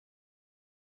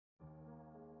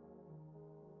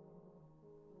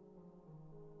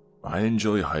I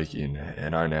enjoy hiking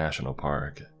in our national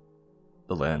park.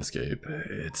 The landscape,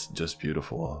 it's just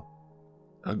beautiful.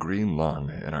 A green lung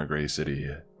in our gray city.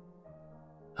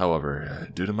 However,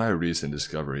 due to my recent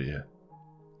discovery,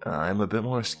 I'm a bit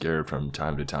more scared from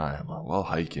time to time while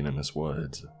hiking in this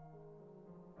woods.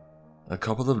 A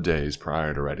couple of days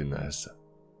prior to writing this,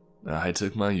 I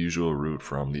took my usual route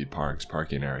from the park's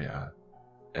parking area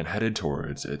and headed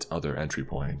towards its other entry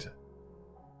point.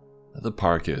 The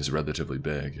park is relatively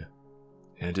big,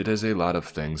 and it has a lot of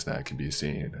things that can be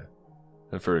seen.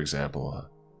 For example,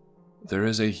 there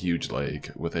is a huge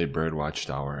lake with a birdwatch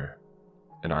tower,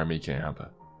 an army camp,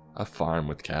 a farm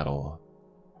with cattle,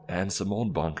 and some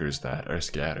old bunkers that are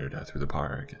scattered through the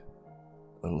park.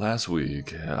 Last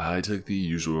week, I took the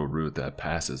usual route that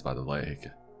passes by the lake.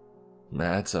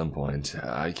 At some point,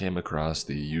 I came across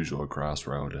the usual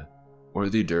crossroad, where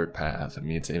the dirt path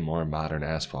meets a more modern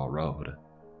asphalt road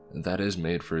that is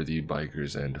made for the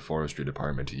bikers and forestry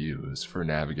department to use for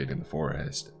navigating the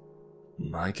forest.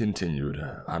 I continued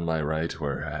on my right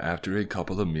where, after a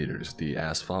couple of meters, the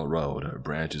asphalt road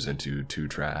branches into two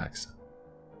tracks.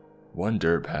 One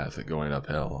dirt path going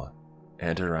uphill,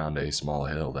 and around a small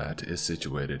hill that is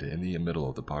situated in the middle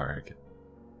of the park.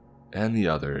 And the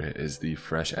other is the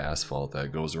fresh asphalt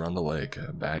that goes around the lake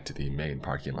back to the main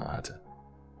parking lot.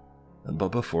 But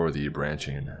before the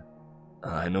branching,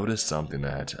 I noticed something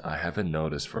that I haven't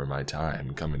noticed for my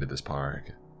time coming to this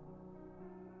park.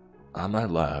 On my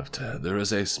left, there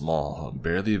is a small,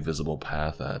 barely visible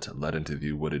path that led into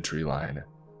the wooded tree line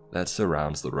that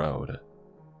surrounds the road.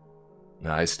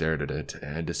 I stared at it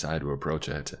and decided to approach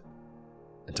it.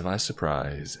 And to my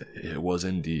surprise, it was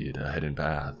indeed a hidden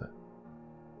path.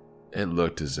 It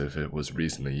looked as if it was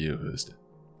recently used.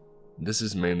 This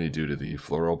is mainly due to the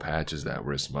floral patches that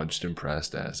were smudged and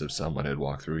pressed as if someone had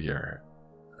walked through here.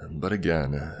 But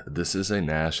again, this is a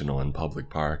national and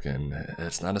public park, and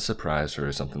it's not a surprise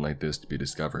for something like this to be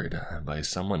discovered by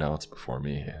someone else before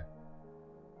me.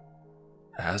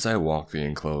 As I walked the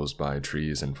enclosed by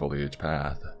trees and foliage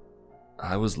path,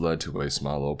 I was led to a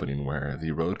small opening where the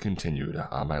road continued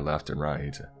on my left and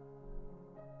right.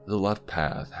 The left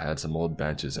path had some old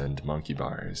benches and monkey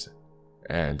bars,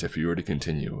 and if you were to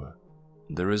continue,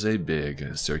 there is a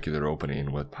big circular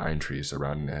opening with pine trees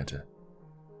surrounding it.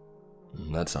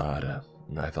 That's odd,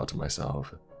 I thought to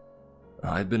myself.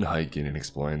 I've been hiking and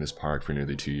exploring this park for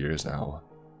nearly 2 years now,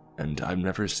 and I've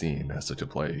never seen such a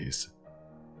place.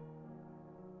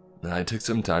 I took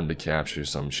some time to capture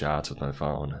some shots with my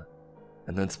phone,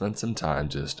 and then spent some time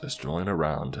just strolling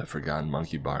around forgotten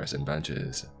monkey bars and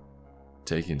benches,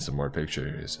 taking some more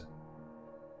pictures.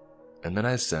 And then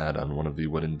I sat on one of the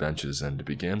wooden benches and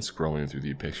began scrolling through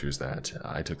the pictures that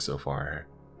I took so far.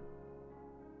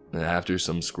 After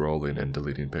some scrolling and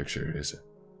deleting pictures,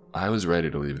 I was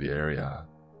ready to leave the area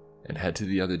and head to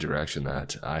the other direction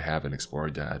that I haven't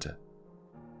explored yet.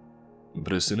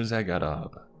 But as soon as I got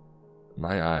up,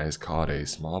 my eyes caught a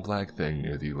small black thing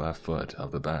near the left foot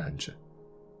of the bench.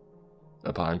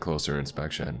 Upon closer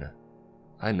inspection,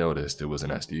 I noticed it was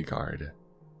an SD card,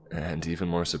 and even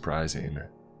more surprising,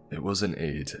 it was an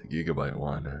 8GB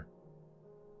one.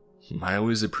 I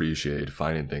always appreciate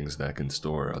finding things that can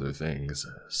store other things,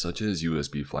 such as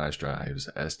USB flash drives,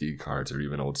 SD cards, or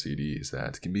even old CDs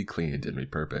that can be cleaned and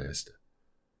repurposed.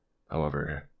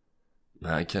 However,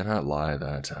 I cannot lie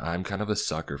that I'm kind of a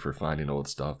sucker for finding old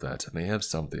stuff that may have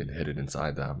something hidden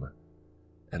inside them,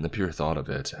 and the pure thought of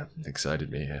it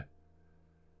excited me.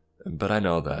 But I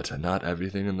know that not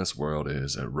everything in this world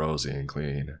is rosy and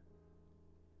clean.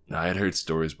 I had heard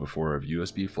stories before of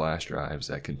USB flash drives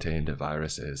that contained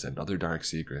viruses and other dark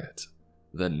secrets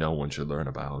that no one should learn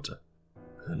about.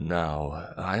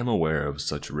 Now, I am aware of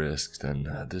such risks,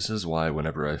 and this is why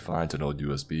whenever I find an old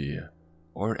USB,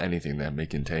 or anything that may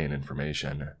contain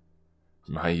information,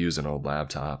 I use an old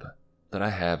laptop that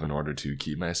I have in order to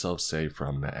keep myself safe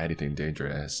from anything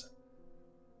dangerous.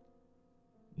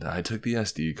 I took the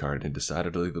SD card and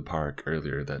decided to leave the park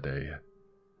earlier that day.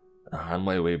 On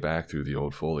my way back through the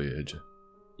old foliage,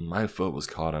 my foot was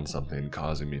caught on something,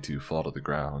 causing me to fall to the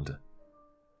ground.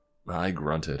 I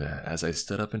grunted as I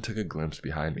stood up and took a glimpse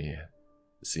behind me,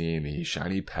 seeing the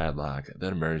shiny padlock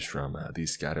that emerged from the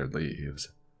scattered leaves.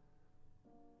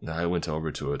 I went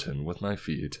over to it, and with my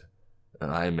feet,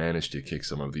 I managed to kick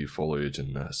some of the foliage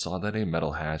and saw that a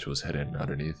metal hatch was hidden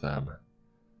underneath them.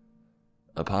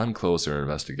 Upon closer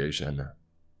investigation,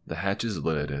 the hatch's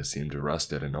lid seemed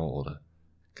rusted and old,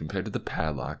 compared to the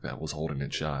padlock that was holding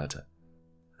it shut.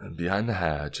 Behind the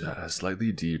hatch,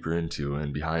 slightly deeper into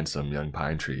and behind some young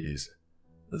pine trees,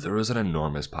 there was an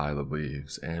enormous pile of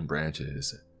leaves and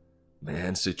branches,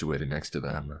 and situated next to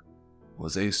them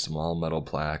was a small metal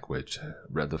plaque which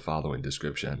read the following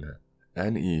description: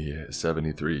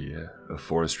 NE-73,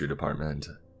 Forestry Department.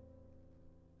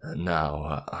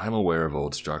 Now, I'm aware of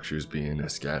old structures being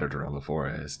scattered around the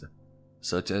forest,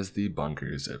 such as the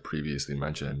bunkers previously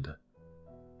mentioned.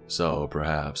 So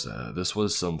perhaps this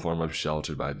was some form of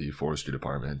shelter by the Forestry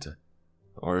Department,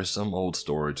 or some old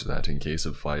storage that in case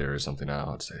of fire or something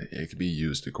else, it could be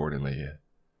used accordingly.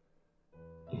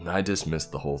 I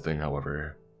dismissed the whole thing,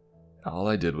 however. All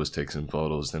I did was take some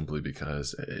photos simply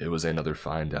because it was another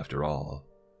find after all.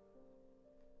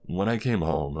 When I came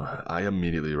home, I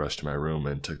immediately rushed to my room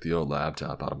and took the old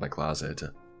laptop out of my closet,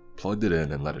 plugged it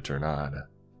in and let it turn on.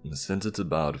 Since it's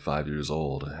about 5 years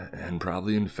old, and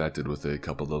probably infected with a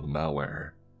couple of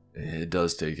malware, it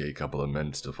does take a couple of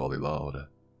minutes to fully load.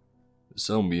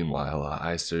 So meanwhile,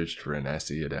 I searched for an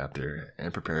SD adapter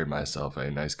and prepared myself a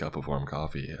nice cup of warm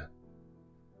coffee.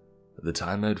 The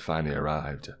time had finally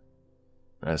arrived.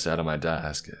 I sat at my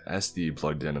desk, SD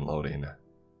plugged in and loading.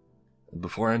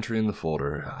 Before entering the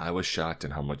folder, I was shocked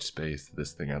at how much space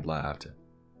this thing had left,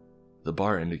 the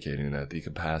bar indicating that the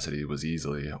capacity was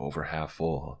easily over half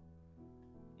full.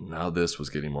 Now this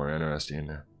was getting more interesting.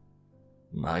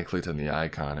 I clicked on the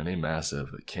icon and a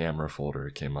massive camera folder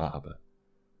came up.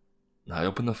 I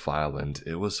opened the file and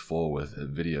it was full with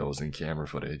videos and camera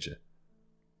footage.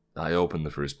 I opened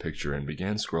the first picture and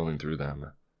began scrolling through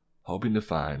them, hoping to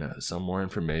find some more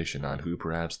information on who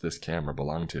perhaps this camera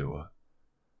belonged to.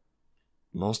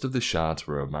 Most of the shots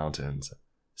were of mountains,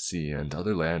 sea, and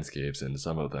other landscapes, and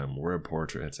some of them were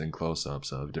portraits and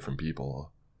close-ups of different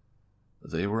people.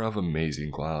 They were of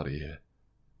amazing quality.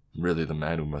 Really, the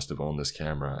man who must have owned this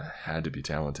camera had to be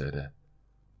talented.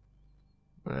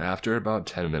 After about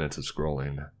 10 minutes of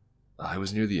scrolling, I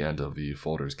was near the end of the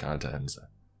folder's contents.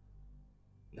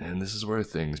 And this is where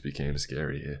things became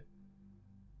scary.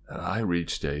 I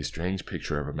reached a strange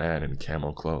picture of a man in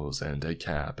camel clothes and a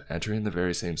cap entering the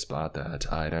very same spot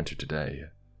that I had entered today.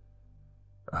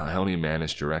 I only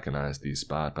managed to recognize the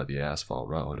spot by the asphalt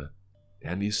road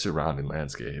and the surrounding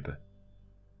landscape.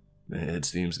 It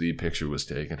seems the picture was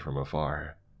taken from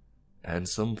afar, and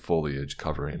some foliage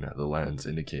covering the lens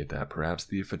indicate that perhaps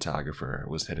the photographer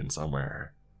was hidden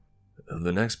somewhere.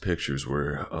 The next pictures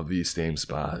were of the same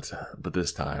spot, but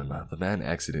this time the man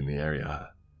exiting the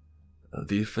area.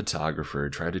 The photographer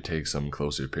tried to take some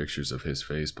closer pictures of his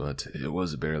face, but it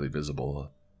was barely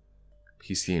visible.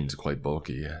 He seemed quite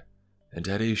bulky, and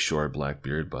had a short black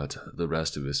beard, but the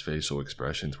rest of his facial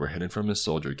expressions were hidden from his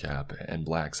soldier cap and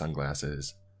black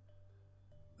sunglasses.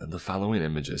 The following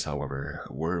images, however,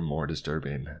 were more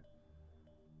disturbing.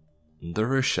 There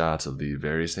were shots of the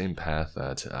very same path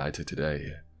that I took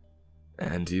today,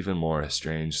 and even more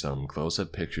strange, some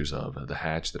close-up pictures of the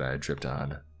hatch that I had tripped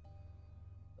on.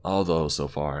 Although, so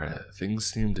far, things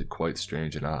seemed quite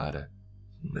strange and odd.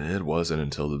 It wasn't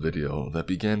until the video that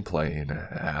began playing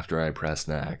after I pressed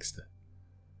next.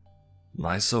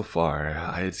 So far,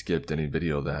 I had skipped any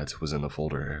video that was in the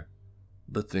folder,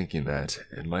 but thinking that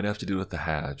it might have to do with the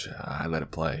hatch, I let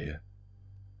it play.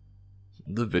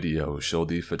 The video showed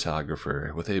the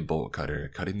photographer with a bolt cutter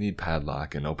cutting the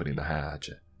padlock and opening the hatch.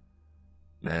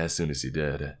 As soon as he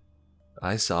did,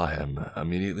 I saw him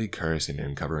immediately cursing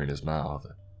and covering his mouth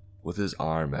with his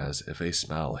arm as if a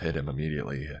smell hit him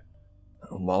immediately.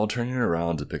 While turning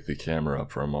around to pick the camera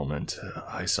up for a moment,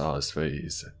 I saw his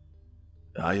face.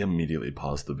 I immediately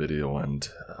paused the video and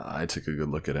I took a good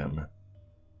look at him.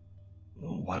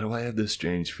 Why do I have this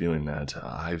strange feeling that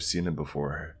I've seen him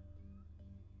before?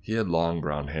 He had long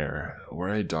brown hair, wore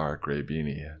a dark gray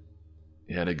beanie.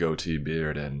 He had a goatee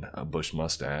beard and a bush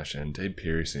mustache and a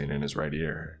piercing in his right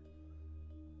ear.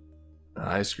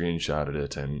 I screenshotted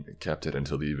it and kept it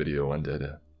until the video ended.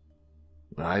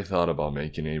 I thought about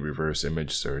making a reverse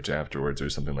image search afterwards or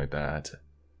something like that.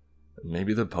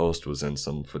 Maybe the post was in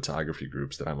some photography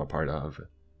groups that I'm a part of.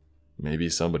 Maybe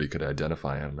somebody could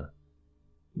identify him.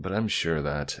 But I'm sure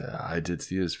that I did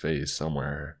see his face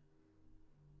somewhere.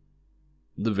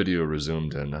 The video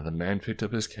resumed and the man picked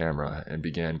up his camera and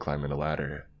began climbing a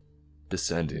ladder,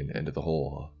 descending into the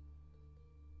hole.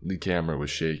 The camera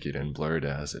was shaky and blurred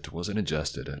as it wasn't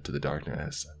adjusted to the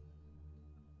darkness.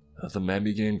 The man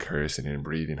began cursing and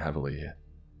breathing heavily,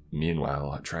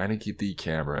 meanwhile trying to keep the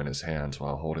camera in his hands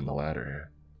while holding the ladder.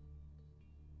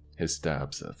 His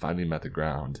steps finally met the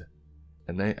ground,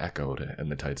 and they echoed in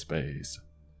the tight space.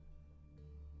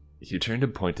 He turned to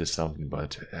point to something,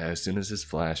 but as soon as his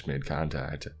flash made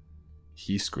contact,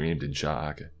 he screamed in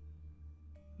shock.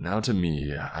 Now to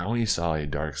me, I only saw a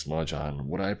dark smudge on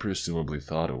what I presumably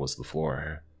thought it was the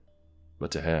floor, but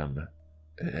to him,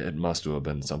 it must have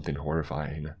been something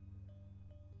horrifying.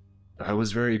 I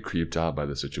was very creeped out by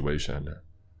the situation.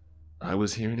 I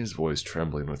was hearing his voice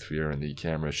trembling with fear, and the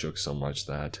camera shook so much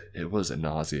that it was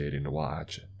nauseating to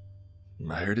watch.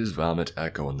 I heard his vomit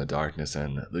echo in the darkness,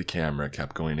 and the camera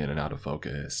kept going in and out of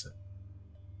focus.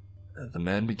 The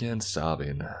man began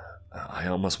sobbing. I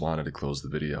almost wanted to close the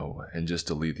video and just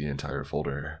delete the entire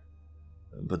folder,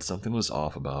 but something was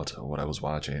off about what I was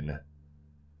watching.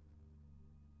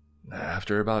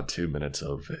 After about 2 minutes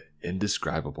of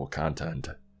indescribable content,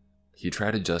 he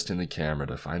tried adjusting the camera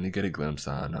to finally get a glimpse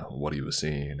on what he was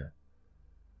seeing.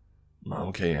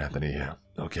 "Okay, Anthony.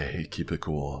 Okay, keep it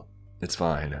cool. It's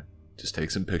fine. Just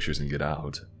take some pictures and get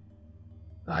out."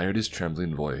 I heard his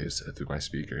trembling voice through my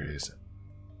speakers.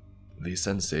 The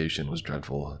sensation was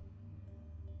dreadful.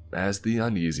 As the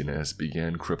uneasiness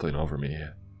began crippling over me,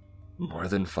 more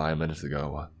than 5 minutes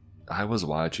ago, I was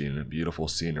watching beautiful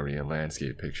scenery and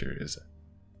landscape pictures,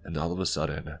 and all of a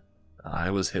sudden, I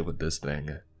was hit with this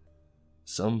thing.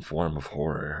 Some form of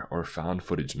horror or found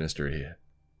footage mystery.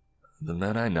 The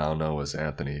man I now know as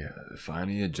Anthony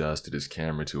finally adjusted his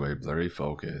camera to a blurry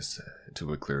focus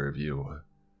to a clearer view.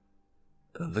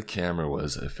 The camera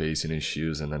was facing his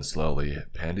shoes and then slowly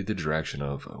panned the direction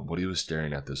of what he was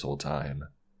staring at this whole time.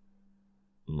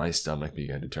 My stomach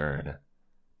began to turn,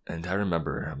 and I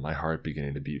remember my heart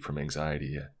beginning to beat from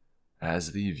anxiety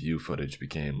as the view footage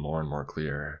became more and more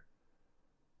clear.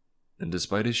 And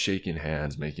despite his shaking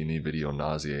hands making the video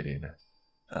nauseating,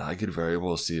 I could very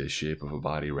well see a shape of a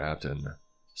body wrapped in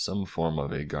some form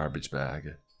of a garbage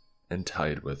bag and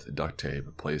tied with duct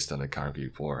tape placed on the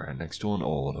concrete floor next to an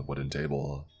old wooden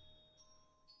table.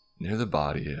 Near the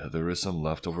body, there were some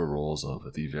leftover rolls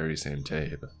of the very same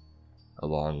tape,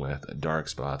 along with dark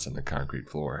spots on the concrete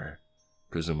floor,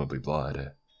 presumably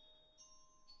blood.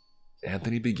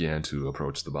 Anthony began to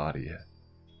approach the body,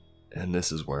 and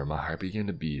this is where my heart began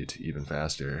to beat even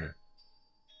faster.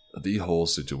 The whole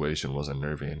situation was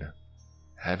unnerving.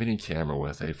 Having a camera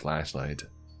with a flashlight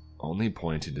only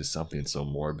pointed to something so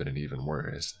morbid and even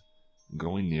worse.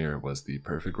 Going near was the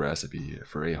perfect recipe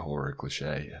for a horror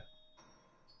cliche.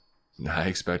 I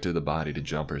expected the body to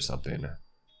jump or something,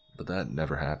 but that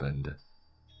never happened.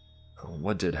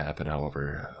 What did happen,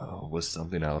 however, was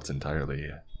something else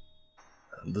entirely.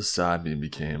 The sobbing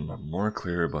became more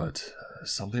clear, but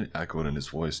something echoed in his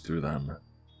voice through them.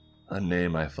 A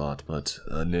name, I thought, but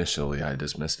initially I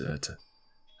dismissed it.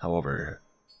 However,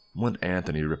 when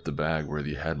Anthony ripped the bag where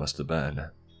the head must have been,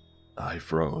 I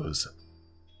froze.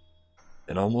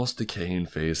 An almost decaying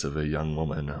face of a young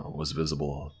woman was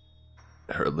visible.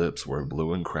 Her lips were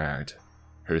blue and cracked,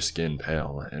 her skin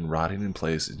pale and rotting in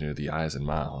places near the eyes and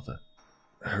mouth.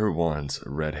 Her once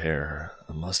red hair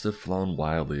must have flown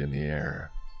wildly in the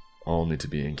air, only to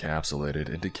be encapsulated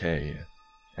in decay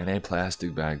and a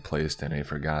plastic bag placed in a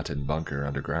forgotten bunker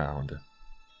underground.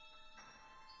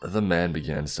 The man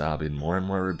began sobbing more and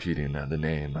more, repeating the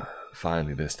name,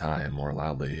 finally this time more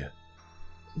loudly.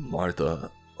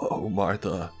 "Martha, oh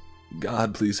Martha,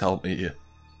 God please help me."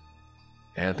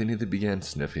 Anthony began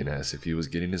sniffing as if he was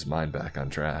getting his mind back on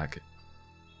track.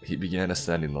 He began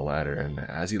ascending the ladder, and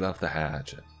as he left the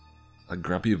hatch, a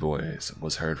grumpy voice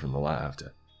was heard from the left,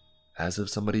 as if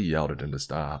somebody yelled at him to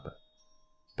stop.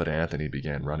 But Anthony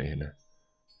began running.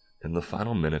 In the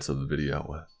final minutes of the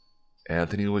video,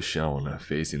 Anthony was shown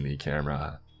facing the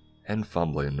camera and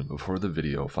fumbling before the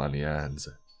video finally ends.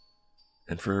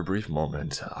 And for a brief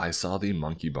moment, I saw the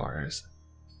monkey bars,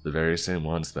 the very same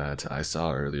ones that I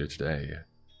saw earlier today,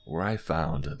 where I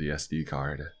found the SD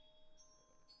card.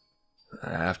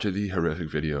 After the horrific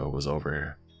video was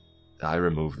over, I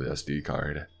removed the SD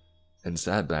card and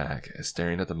sat back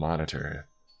staring at the monitor,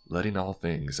 letting all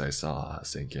things I saw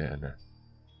sink in.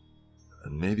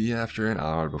 Maybe after an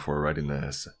hour before writing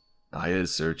this, I had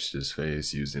searched his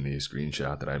face using the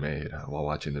screenshot that I made while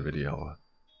watching the video,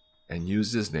 and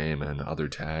used his name and other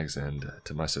tags, and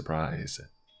to my surprise,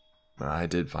 I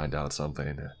did find out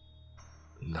something.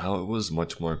 Now it was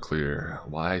much more clear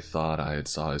why I thought I had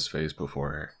saw his face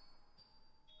before.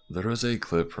 There was a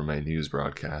clip from a news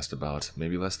broadcast about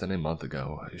maybe less than a month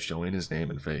ago showing his name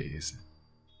and face,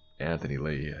 Anthony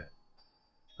Lee,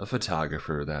 a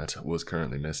photographer that was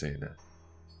currently missing.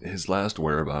 His last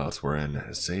whereabouts were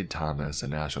in St. Thomas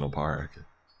National Park.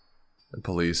 The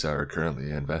police are currently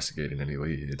investigating any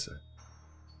leads.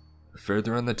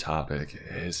 Further on the topic,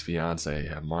 his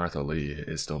fiancée, Martha Lee,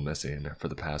 is still missing for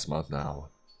the past month now,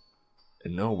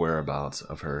 and no whereabouts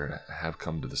of her have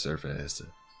come to the surface.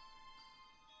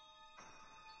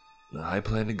 I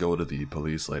plan to go to the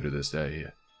police later this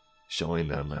day, showing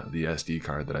them the SD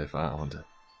card that I found,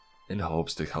 in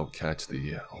hopes to help catch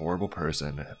the horrible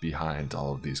person behind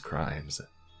all of these crimes.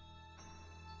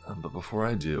 But before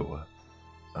I do,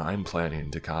 I'm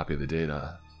planning to copy the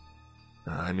data.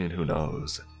 I mean, who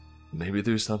knows? Maybe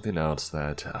there's something else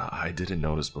that I didn't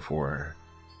notice before.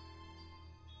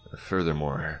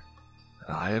 Furthermore,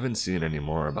 I haven't seen any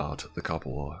more about the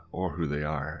couple or who they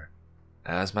are,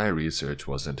 as my research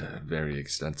wasn't very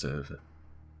extensive.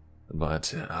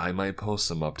 But I might post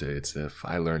some updates if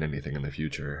I learn anything in the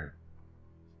future.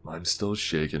 I'm still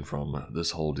shaken from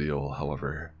this whole deal,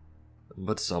 however,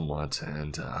 but somewhat,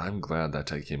 and I'm glad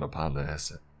that I came upon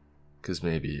this, 'cause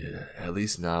maybe, at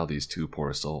least now, these two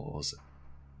poor souls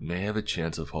may have a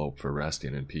chance of hope for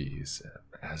resting in peace,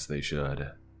 as they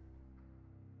should.